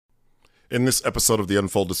In this episode of the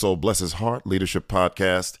Unfolded Soul Bless His Heart Leadership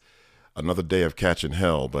Podcast, another day of catching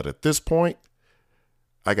hell. But at this point,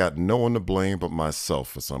 I got no one to blame but myself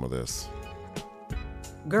for some of this.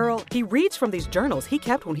 Girl, he reads from these journals he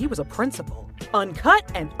kept when he was a principal. Uncut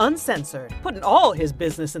and uncensored, putting all his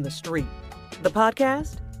business in the street. The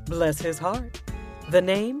podcast, Bless His Heart. The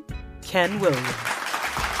name, Ken Williams.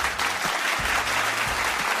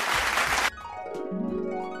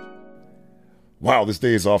 Wow, this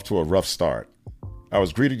day is off to a rough start. I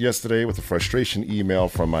was greeted yesterday with a frustration email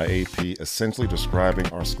from my AP essentially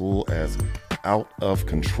describing our school as out of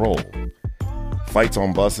control. Fights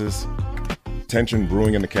on buses, tension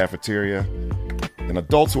brewing in the cafeteria, and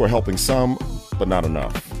adults who are helping some, but not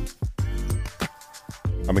enough.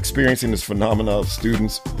 I'm experiencing this phenomena of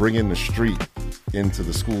students bringing the street into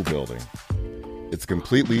the school building. It's a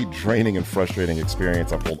completely draining and frustrating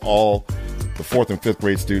experience. I pulled all the 4th and 5th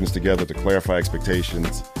grade students together to clarify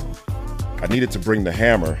expectations. I needed to bring the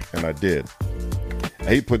hammer, and I did. I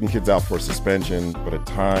hate putting kids out for suspension, but at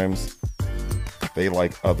times, they,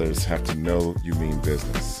 like others, have to know you mean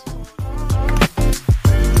business.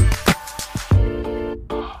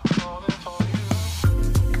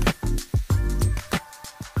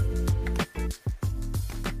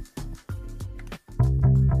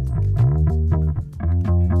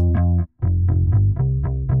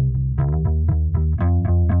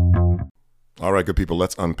 All right, good people,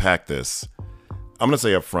 let's unpack this. I'm going to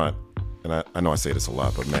say up front, and I know I say this a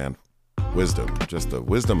lot, but man, wisdom, just the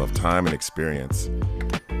wisdom of time and experience.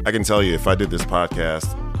 I can tell you if I did this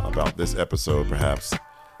podcast about this episode perhaps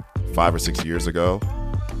 5 or 6 years ago,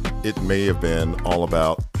 it may have been all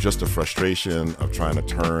about just the frustration of trying to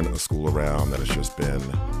turn a school around that has just been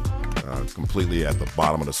completely at the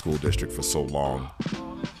bottom of the school district for so long.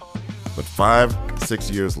 But 5,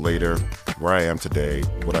 6 years later, where I am today,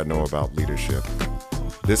 what I know about leadership,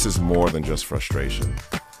 this is more than just frustration.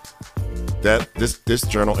 This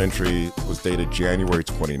journal entry was dated January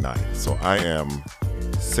 29th, so I am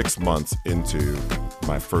 6 months into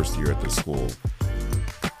my first year at this school.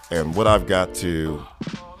 And what I've got to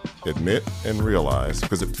admit and realize,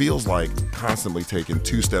 because it feels like constantly taking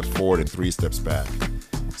 2 steps forward and 3 steps back.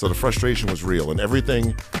 So the frustration was real, and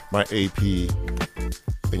everything my AP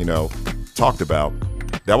talked about,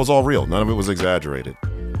 that was all real. None of it was exaggerated.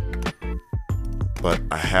 But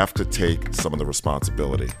I have to take some of the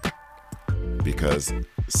responsibility because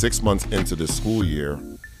 6 months into this school year,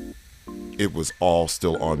 it was all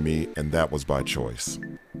still on me, and that was by choice.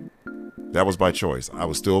 That was by choice. I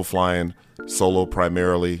was still flying solo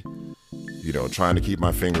primarily, trying to keep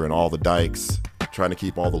my finger in all the dikes, trying to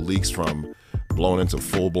keep all the leaks from blowing into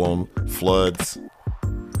full-blown floods,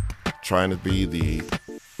 trying to be the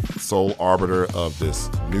sole arbiter of this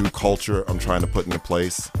new culture I'm trying to put into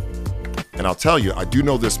place. And I'll tell you, I do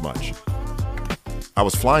know this much. I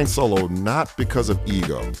was flying solo not because of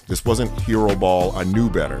ego. This wasn't hero ball. I knew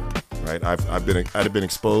better, right? I'd been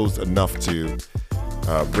exposed enough to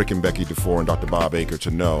Rick and Becky DeFore and Dr. Bob Aker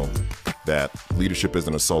to know that leadership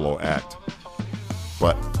isn't a solo act.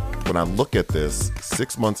 But when I look at this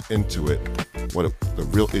 6 months into it, the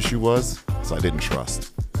real issue was I didn't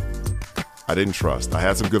trust. I didn't trust. I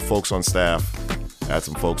had some good folks on staff. I had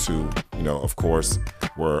some folks who, of course,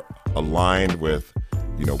 were aligned with,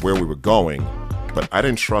 where we were going, but I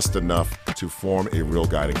didn't trust enough to form a real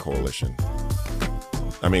guiding coalition.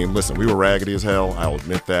 I mean, listen, we were raggedy as hell. I'll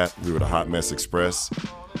admit that. We were the Hot Mess Express,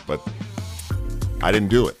 but I didn't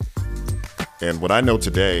do it. And what I know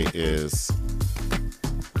today is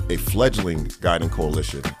a fledgling guiding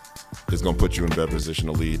coalition is going to put you in a better position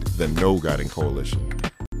to lead than no guiding coalition.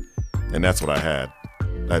 And that's what I had.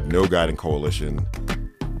 I had no guiding coalition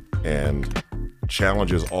and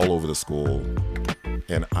challenges all over the school.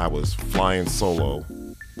 And I was flying solo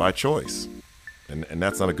by choice. And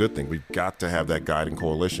that's not a good thing. We've got to have that guiding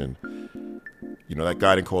coalition. That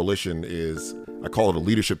guiding coalition is, I call it a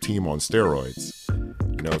leadership team on steroids.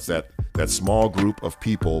 It's that small group of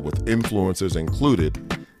people with influencers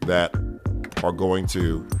included that are going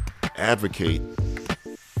to advocate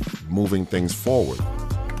moving things forward.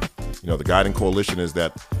 The guiding coalition is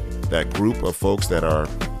that group of folks that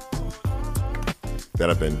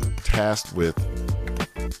have been tasked with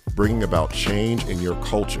bringing about change in your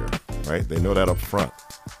culture, right? They know that up front.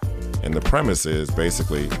 And the premise is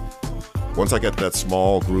basically, once I get that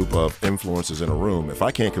small group of influencers in a room, if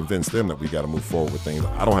I can't convince them that we got to move forward with things,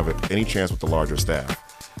 I don't have any chance with the larger staff.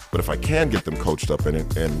 But if I can get them coached up in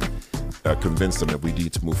it and convince them that we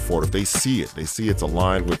need to move forward, if they see it's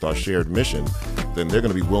aligned with our shared mission, then they're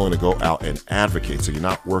going to be willing to go out and advocate. So you're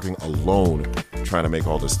not working alone trying to make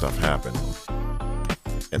all this stuff happen.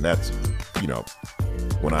 And that's,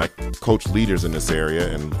 when I coach leaders in this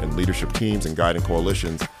area and leadership teams and guiding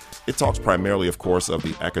coalitions, it talks primarily, of course, of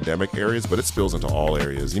the academic areas, but it spills into all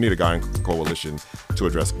areas. You need a guiding coalition to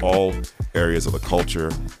address all areas of the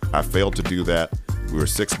culture. I failed to do that. We were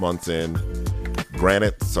 6 months in.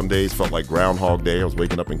 Granted, some days felt like Groundhog Day. I was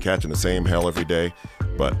waking up and catching the same hell every day,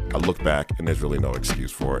 but I look back and there's really no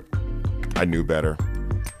excuse for it. I knew better.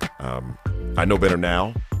 I know better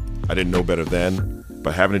now. I didn't know better then,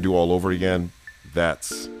 but having to do all over again,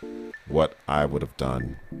 that's what I would have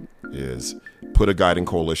done, is put a guiding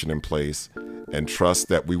coalition in place and trust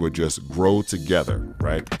that we would just grow together,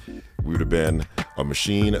 right? We would have been a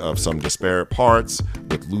machine of some disparate parts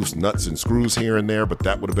with loose nuts and screws here and there, but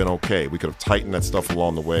that would have been okay. We could have tightened that stuff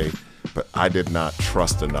along the way, but I did not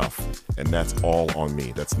trust enough, and that's all on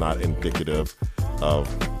me. That's not indicative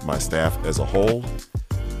of my staff as a whole.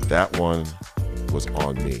 That one was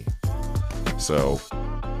on me. So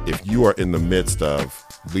if you are in the midst of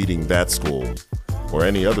leading that school or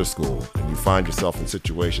any other school, and you find yourself in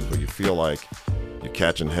situations where you feel like you're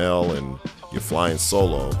catching hell and you're flying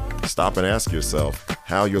solo, stop and ask yourself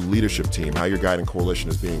how your leadership team, how your guiding coalition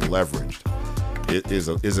is being leveraged. Is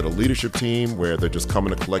it a leadership team where they're just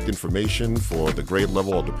coming to collect information for the grade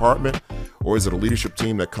level or department? Or is it a leadership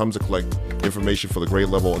team that comes to collect information for the grade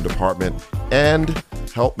level and department and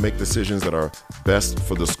help make decisions that are best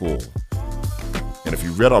for the school? And if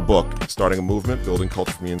you read our book, Starting a Movement, Building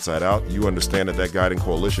Culture from the Inside Out, you understand that guiding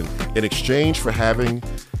coalition, in exchange for having,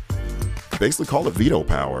 basically call it veto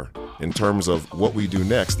power in terms of what we do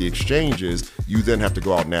next, the exchange is you then have to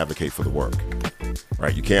go out and advocate for the work,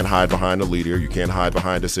 right? You can't hide behind a leader. You can't hide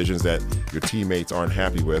behind decisions that your teammates aren't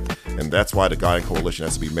happy with. And that's why the guiding coalition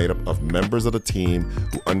has to be made up of members of the team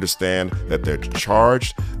who understand that they're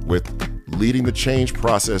charged with leading the change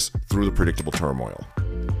process through the predictable turmoil.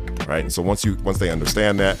 Right. And so once they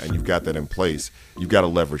understand that and you've got that in place, you've got to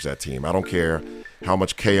leverage that team. I don't care how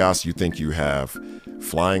much chaos you think you have.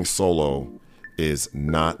 Flying solo is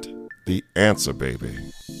not the answer, baby.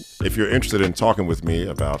 If you're interested in talking with me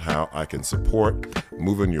about how I can support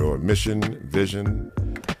moving your mission, vision,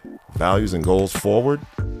 values, and goals forward,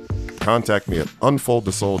 contact me at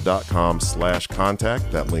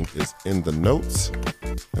unfoldthesoul.com/contact. That link is in the notes,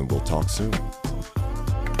 and we'll talk soon.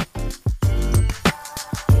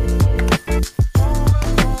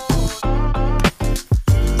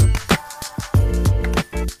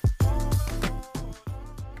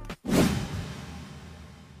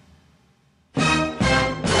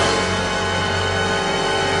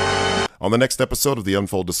 On the next episode of the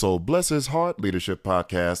Unfold the Soul, Bless His Heart Leadership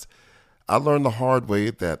Podcast, I learned the hard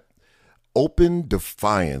way that open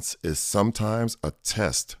defiance is sometimes a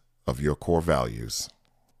test of your core values.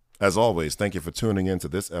 As always, thank you for tuning in to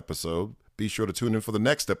this episode. Be sure to tune in for the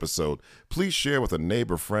next episode. Please share with a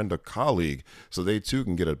neighbor, friend, or colleague so they too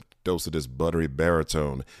can get a dose of this buttery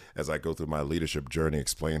baritone as I go through my leadership journey,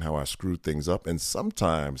 explain how I screwed things up and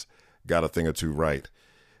sometimes got a thing or two right.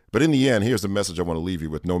 But in the end, here's the message I want to leave you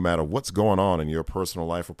with. No matter what's going on in your personal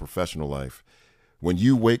life or professional life, when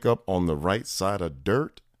you wake up on the right side of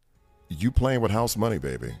dirt, you playing with house money,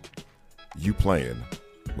 baby. You playing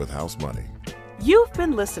with house money. You've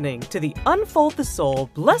been listening to the Unfold the Soul,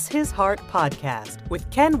 Bless His Heart podcast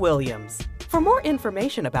with Ken Williams. For more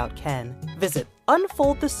information about Ken, visit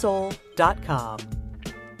unfoldthesoul.com.